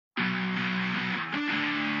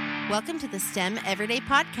Welcome to the STEM Everyday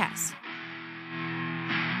Podcast,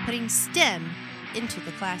 putting STEM into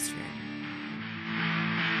the classroom.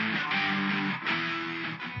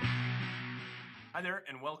 Hi there,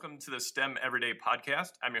 and welcome to the STEM Everyday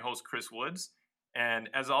Podcast. I'm your host, Chris Woods, and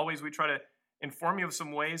as always, we try to inform you of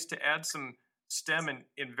some ways to add some STEM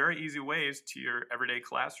in very easy ways to your everyday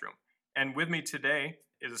classroom. And with me today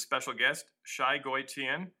is a special guest, Shai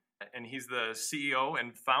Goitian, and he's the CEO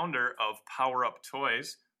and founder of Power Up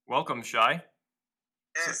Toys. Welcome, Shai.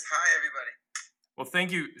 Yes, hi everybody. Well,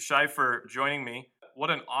 thank you, Shai, for joining me. What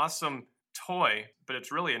an awesome toy, but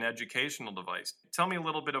it's really an educational device. Tell me a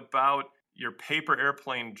little bit about your paper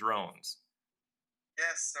airplane drones.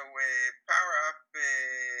 Yes, so Power Up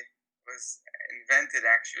was invented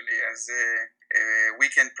actually as a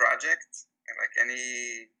weekend project, like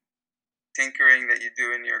any tinkering that you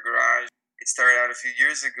do in your garage. It started out a few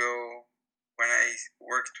years ago when I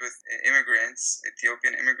worked with immigrants,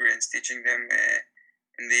 Ethiopian immigrants, teaching them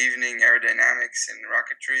in the evening aerodynamics and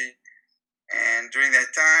rocketry. And during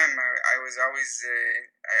that time, I always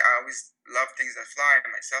loved things that fly.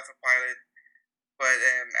 I'm myself a pilot, but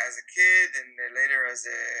as a kid and later as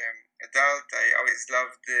an adult, I always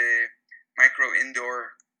loved the micro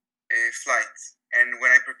indoor flight. And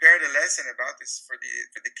when I prepared a lesson about this for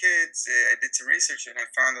the kids, I did some research and I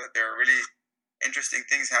found that there are really interesting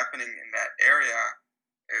things happening in that area.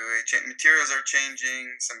 Materials are changing,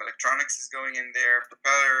 some electronics is going in there,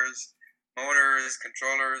 propellers, motors,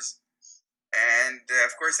 controllers, and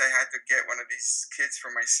of course I had to get one of these kits for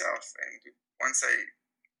myself. And once I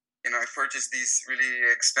purchased these really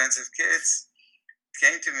expensive kits, it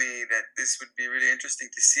came to me that this would be really interesting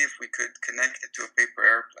to see if we could connect it to a paper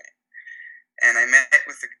airplane. And I met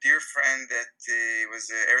with a dear friend that was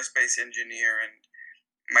an aerospace engineer, and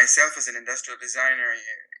myself as an industrial designer,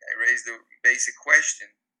 I raised the basic question: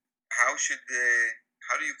 how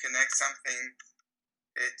do you connect something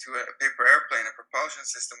to a paper airplane, a propulsion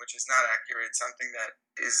system which is not accurate, something that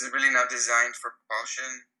is really not designed for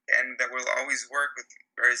propulsion and that will always work with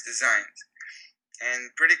various designs?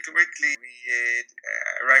 And pretty quickly we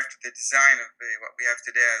arrived at the design of what we have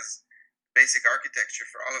today as basic architecture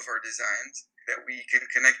for all of our designs, that we can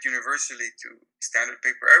connect universally to standard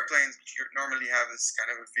paper airplanes, which you normally have as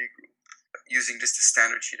kind of a V group, using just a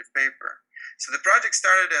standard sheet of paper. So the project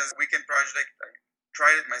started as a weekend project. I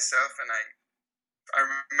tried it myself, and I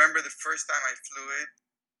remember the first time I flew it,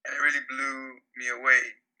 and it really blew me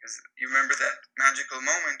away. Because you remember that magical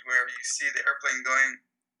moment where you see the airplane going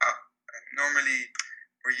up. And normally,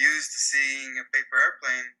 we're used to seeing a paper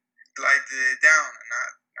airplane glide down and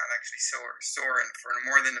not actually soar and for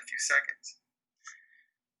more than a few seconds.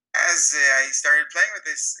 As I started playing with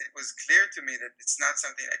this, it was clear to me that it's not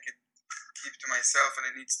something I could keep to myself, and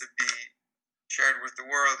it needs to be shared with the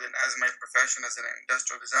world. And as my profession as an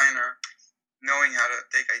industrial designer, knowing how to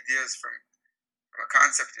take ideas from a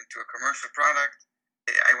concept into a commercial product,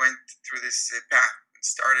 I went through this path and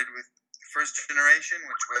started with the first generation,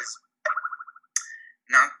 which was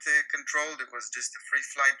not controlled. It was just a free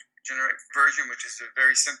flight version, which is a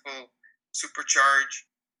very simple supercharge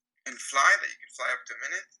and fly that you can fly up to a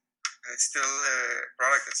minute. And it's still a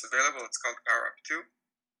product that's available. It's called Power Up 2.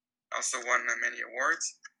 Also won many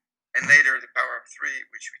awards. And later the Power Up 3,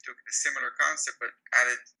 which we took the similar concept but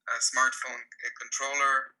added a smartphone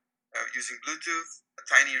controller using Bluetooth, a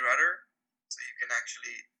tiny rudder, so you can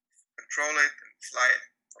actually control it and fly it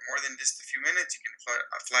for more than just a few minutes. You can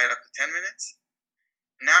fly it up to 10 minutes.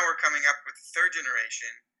 Now we're coming up with the third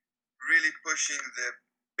generation, really pushing the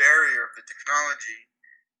barrier of the technology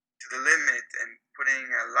to the limit and putting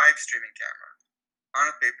a live streaming camera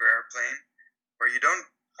on a paper airplane, where you don't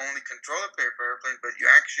only control a paper airplane, but you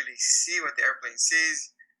actually see what the airplane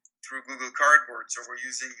sees through Google Cardboard. So we're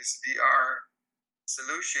using this VR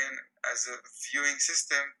solution as a viewing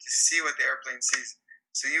system to see what the airplane sees.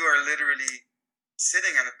 So you are literally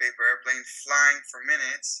sitting on a paper airplane, flying for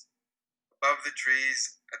minutes above the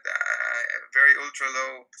trees at a very ultra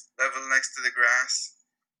low level next to the grass,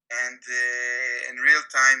 and in real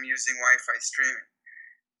time using Wi-Fi streaming.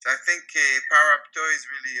 So I think Power Up Toys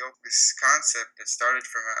really opened this concept that started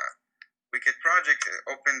from a wicked project,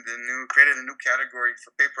 created a new category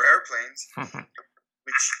for paper airplanes,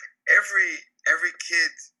 which every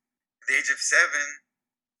kid at the age of 7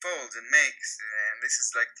 folds and makes. And this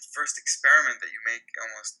is like the first experiment that you make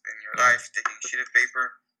almost in your life, taking a sheet of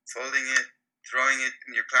paper, folding it, throwing it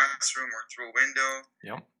in your classroom or through a window,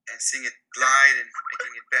 and seeing it glide and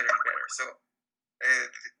making it better and better. So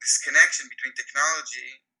this connection between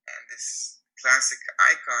technology and this classic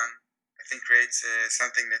icon, I think, creates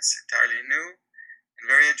something that's entirely new and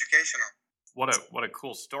very educational. What a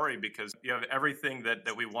cool story, because you have everything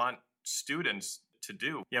that we want students to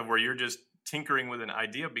do. Yeah, where you're just tinkering with an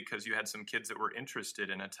idea because you had some kids that were interested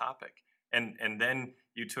in a topic. And then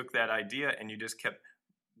you took that idea and you just kept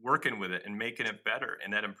working with it and making it better,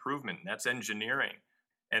 and that improvement, that's engineering.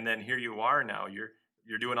 And then here you are now,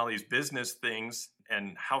 you're doing all these business things,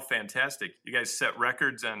 and how fantastic. You guys set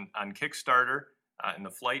records on Kickstarter in the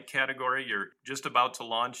flight category. You're just about to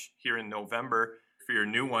launch here in November for your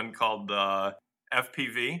new one called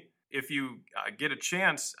FPV. If you get a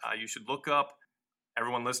chance, you should look up,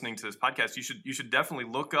 everyone listening to this podcast, you should definitely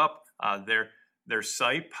look up their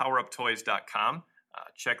site, poweruptoys.com.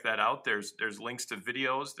 Check that out. There's links to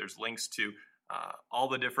videos. There's links to all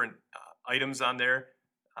the different items on there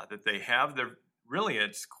that they have.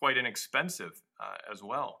 It's quite inexpensive as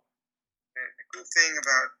well. The cool thing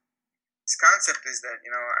about this concept is that,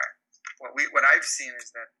 what I've seen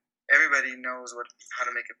is that everybody knows how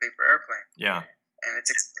to make a paper airplane. Yeah. And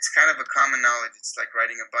it's kind of a common knowledge. It's like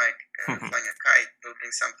riding a bike, flying a kite,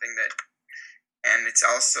 building something and it's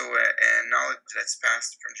also a knowledge that's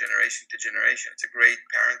passed from generation to generation. It's a great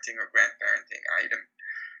parenting or grandparenting item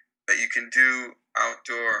that you can do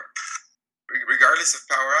outdoor. Regardless of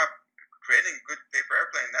power up, creating a good paper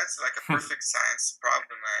airplane, that's like a perfect science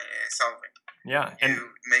problem solving. Yeah. You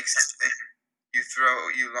make something,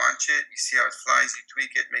 you launch it, you see how it flies, you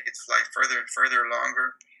tweak it, make it fly further and further,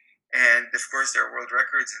 longer. And of course, there are world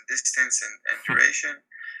records in distance and duration.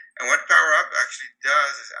 And what Power Up actually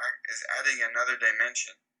does is adding another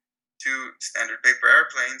dimension to standard paper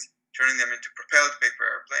airplanes, turning them into propelled paper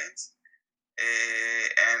airplanes.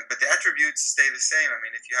 But the attributes stay the same. I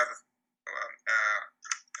mean, if you have a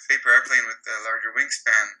paper airplane with a larger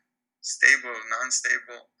wingspan, stable,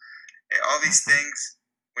 non-stable, all these things,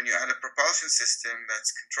 when you add a propulsion system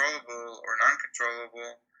that's controllable or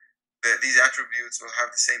non-controllable, these attributes will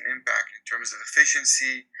have the same impact in terms of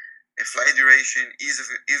efficiency, flight duration, ease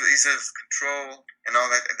of control, and all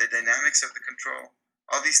that, the dynamics of the control.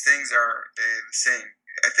 All these things are the same.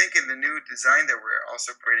 I think in the new design that we're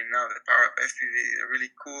also creating now, the Power Up FPV, a really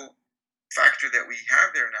cool factor that we have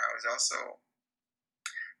there now is also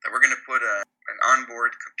that we're going to put an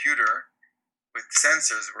onboard computer with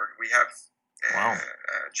sensors where we have a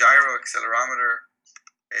gyro, accelerometer,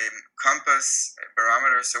 a compass, a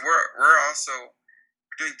barometer. So we're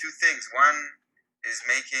doing two things. One is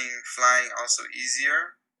making flying also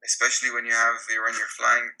easier, especially when you're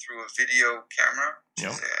flying through a video camera, which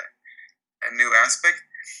is a new aspect.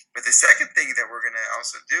 But the second thing that we're going to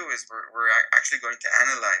also do is we're actually going to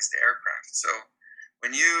analyze the aircraft. So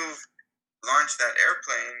when you launch that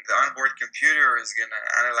airplane, the onboard computer is going to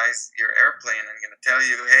analyze your airplane and going to tell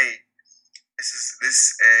you, hey,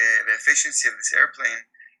 the efficiency of this airplane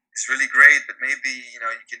is really great, but maybe you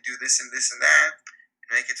can do this and this and that,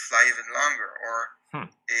 make it fly even longer, or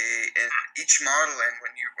in each model. And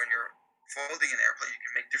when you're folding an airplane, you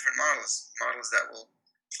can make different models that will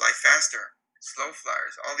fly faster, slow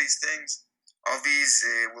flyers, all these things. All these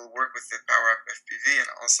will work with the Power Up FPV and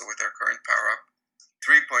also with our current Power Up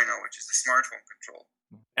 3.0, which is the smartphone control.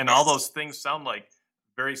 And all those things sound like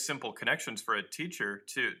very simple connections for a teacher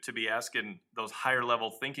to be asking those higher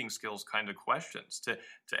level thinking skills kind of questions, to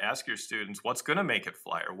ask your students what's going to make it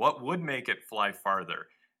fly, or what would make it fly farther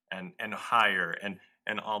and higher,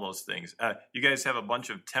 and all those things. You guys have a bunch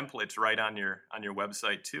of templates right on your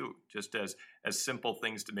website too, just as simple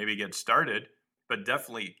things to maybe get started, but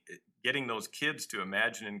definitely getting those kids to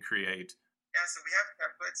imagine and create. Yeah, so we have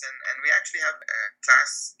templates, and we actually have a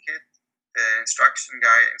class kit, the instructional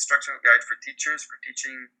guide for teachers for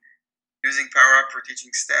teaching, using Power Up for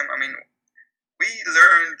teaching STEM. I mean, we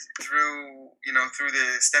learned through the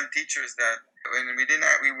STEM teachers that when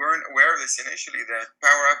we weren't aware of this initially, that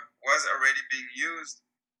Power Up was already being used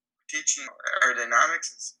teaching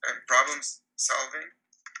aerodynamics and problem solving,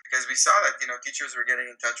 because we saw that teachers were getting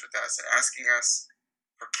in touch with us and asking us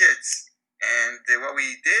for kits. And what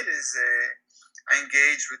we did is I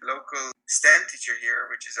engaged with local STEM teacher here,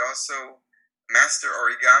 which is also master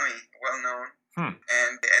origami, well known,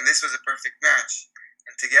 and this was a perfect match.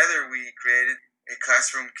 And together we created a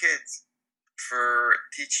classroom kit for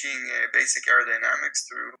teaching basic aerodynamics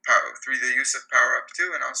through the use of Power Up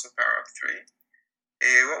 2 and also Power Up 3.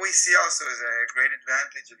 What we see also as a great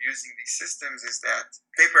advantage of using these systems is that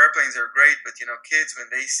paper airplanes are great, but kids, when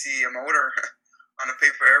they see a motor on a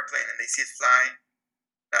paper airplane and they see it fly,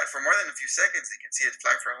 for more than a few seconds, they can see it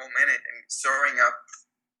fly for a whole minute and soaring up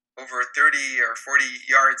over 30 or 40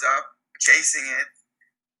 yards up, chasing it.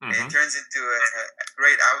 It turns into a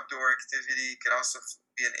great outdoor activity. It can also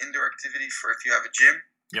be an indoor activity for if you have a gym.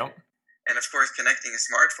 Yep. And of course, connecting a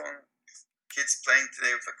smartphone kids playing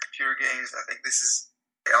today with computer games. I think this is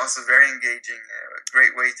also very engaging, a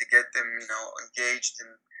great way to get them, engaged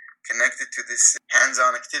and connected to this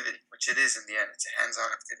hands-on activity, which it is in the end. It's a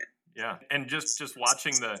hands-on activity. Yeah, and just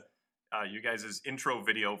watching the you guys' intro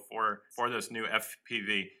video for this new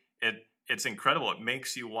FPV, it's incredible. It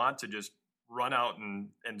makes you want to just run out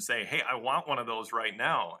and say, hey, I want one of those right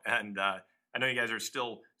now. And I know you guys are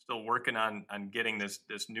still working on getting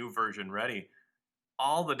this new version ready.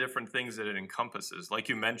 All the different things that it encompasses, like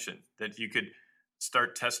you mentioned, that you could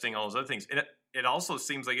start testing all those other things. It also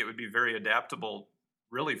seems like it would be very adaptable,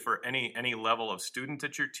 really, for any level of student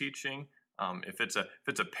that you're teaching. If it's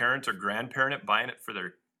a parent or grandparent buying it for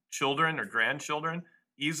their children or grandchildren,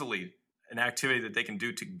 easily an activity that they can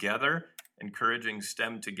do together, encouraging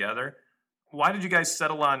STEM together. Why did you guys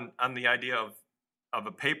settle on the idea of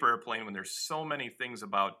a paper airplane when there's so many things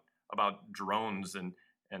about drones and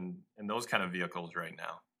those kind of vehicles right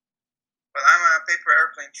now? Well, I'm a paper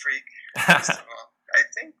airplane freak, first of all. I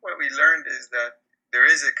think what we learned is that there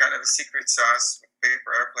is a kind of a secret sauce with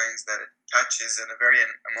paper airplanes that it touches in a very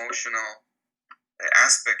emotional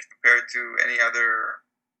aspect compared to any other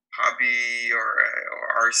hobby or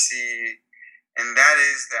RC, and that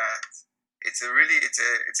is that it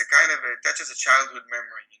touches a childhood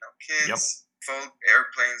memory. Kids fold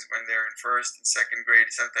airplanes when they're in first and second grade,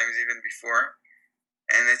 sometimes even before,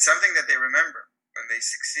 and it's something that they remember when they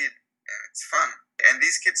succeed, and it's fun. And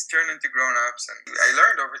these kids turn into grown-ups, and I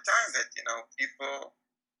learned over time that people,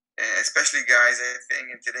 especially guys, I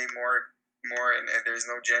think, and today more, and there's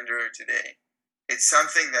no gender today. It's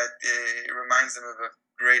something that reminds them of a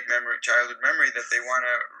great memory, childhood memory that they want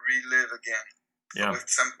to relive again. Yeah. With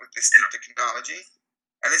this new technology,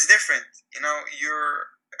 and it's different.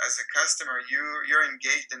 You're as a customer, you're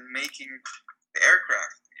engaged in making the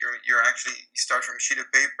aircraft. You start from a sheet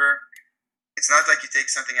of paper. It's not like you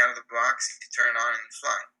take something out of the box, you turn it on, and you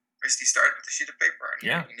fly. First, you start with a sheet of paper,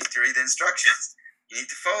 and you need to read the instructions. You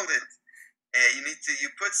need to fold it.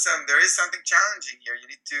 There is something challenging here.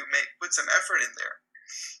 You need to put some effort in there.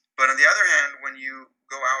 But on the other hand, when you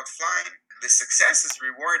go out flying, the success is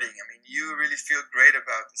rewarding. I mean, you really feel great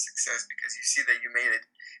about the success because you see that you made it.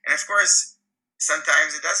 And of course,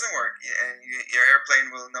 sometimes it doesn't work, and your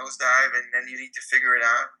airplane will nosedive, and then you need to figure it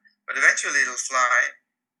out. But eventually, it'll fly,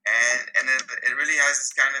 and it really has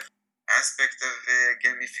this kind of aspect of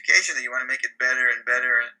gamification that you want to make it better and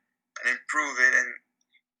better and improve it,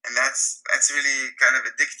 and that's really kind of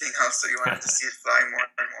addicting. Also, you want to see it fly more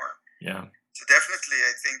and more. Yeah. So definitely,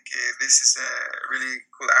 I think this is a really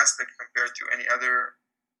cool aspect compared to any other,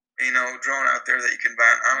 drone out there that you can buy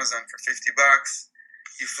on Amazon for $50.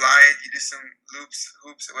 You fly it, you do some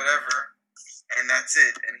hoops, whatever, and that's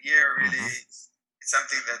it. And here, really, it's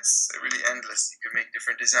something that's really endless. You can make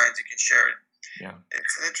different designs. You can share it. Yeah.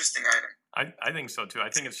 It's an interesting item. I think so too. I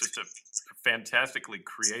think it's just a fantastically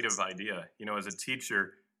creative idea. As a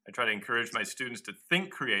teacher, I try to encourage my students to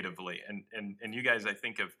think creatively, and you guys, I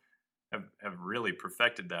think, have really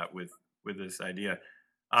perfected that with this idea.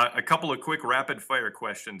 A couple of quick rapid fire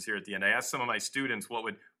questions here at the end. I asked some of my students what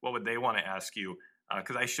would they want to ask you,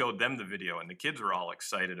 because I showed them the video, and the kids were all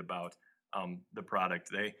excited about the product.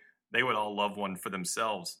 They would all love one for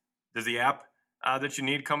themselves. Does the app that you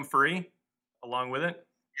need come free along with it?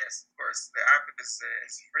 Yes, of course. The app is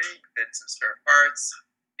free. It's some spare parts.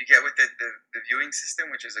 You get with it the viewing system,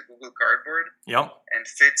 which is a Google Cardboard. Yep. And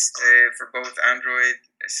fits for both Android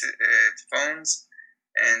phones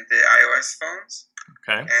and the iOS phones.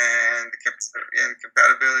 Okay. And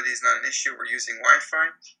compatibility is not an issue. We're using Wi-Fi.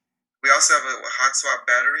 We also have a hot swap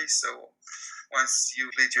battery, so once you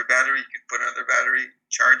complete your battery, you can put another battery,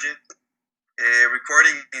 charge it.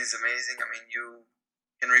 Recording is amazing. I mean, you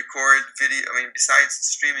can record video. I mean, besides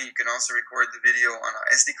streaming, you can also record the video on an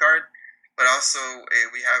SD card. But also,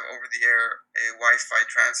 we have over-the-air Wi-Fi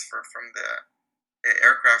transfer from the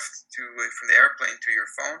aircraft from the airplane to your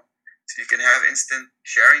phone, so you can have instant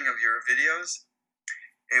sharing of your videos.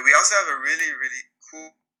 We also have a really, really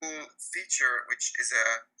cool feature, which is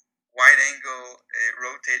a wide-angle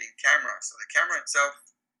rotating camera. So the camera itself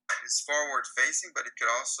is forward-facing, but it could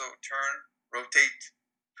also rotate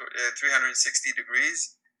 360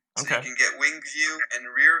 degrees. So you can get wing view and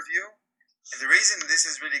rear view. And the reason this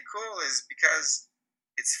is really cool is because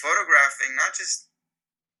it's photographing not just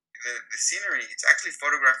the scenery, it's actually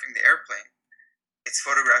photographing the airplane. It's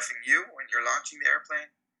photographing you when you're launching the airplane.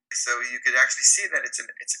 So you could actually see that it's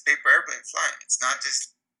a paper airplane flying. It's not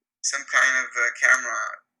just some kind of camera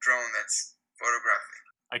drone that's photographing.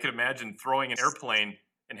 I could imagine throwing an airplane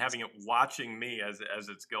and having it watching me as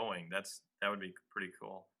it's going. That would be pretty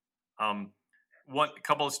cool. a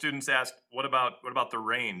couple of students asked, what about the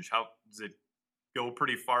range? How does it go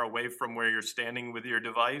pretty far away from where you're standing with your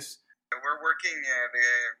device? We're working, the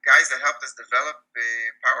guys that helped us develop the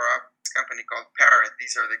Power Up company called Parrot.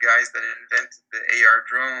 These are the guys that invented the AR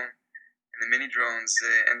drone and the mini drones,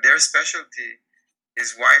 and their specialty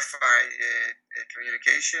is Wi-Fi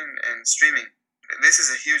communication and streaming. This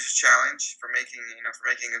is a huge challenge for making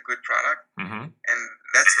a good product, and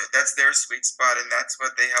that's their sweet spot, and that's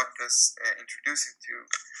what they helped us introduce into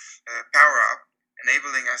Power Up,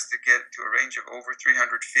 enabling us to get to a range of over 300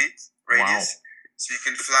 feet radius. Wow. So you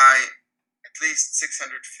can fly at least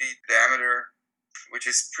 600 feet diameter, which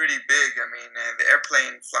is pretty big. I mean, the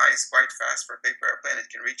airplane flies quite fast for a paper airplane.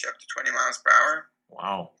 It can reach up to 20 miles per hour.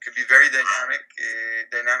 Wow. It could be very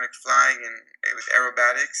dynamic flying and with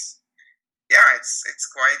aerobatics. Yeah, it's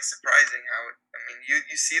quite surprising how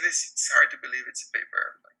you see this, it's hard to believe it's a paper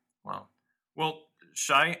airplane. Wow. Well,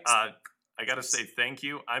 Shai, I got to say thank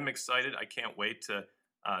you. I'm excited. I can't wait to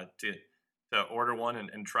order one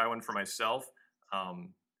and try one for myself.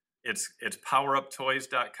 It's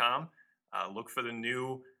poweruptoys.com. Look for the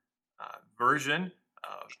new version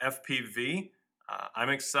of FPV. I'm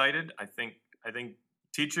excited. I think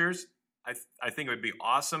teachers, I think it would be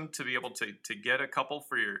awesome to be able to get a couple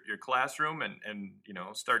for your classroom and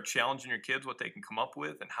start challenging your kids what they can come up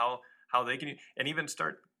with and how they can, and even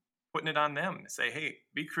start putting it on them. Say, hey,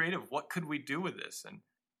 be creative. What could we do with this? And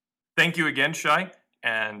thank you again, Shai.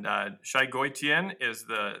 And Shai Goitian is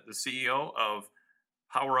the CEO of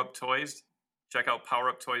Power Up Toys. Check out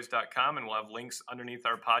poweruptoys.com, and we'll have links underneath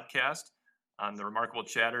our podcast on the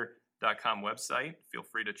remarkablechatter.com website. Feel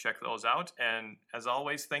free to check those out. And as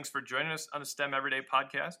always, thanks for joining us on the STEM Everyday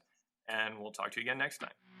podcast, and we'll talk to you again next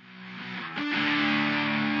time.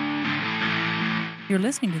 You're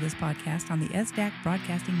listening to this podcast on the SDAC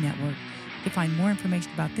Broadcasting Network. To find more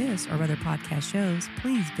information about this or other podcast shows,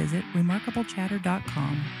 please visit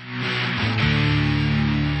remarkablechatter.com.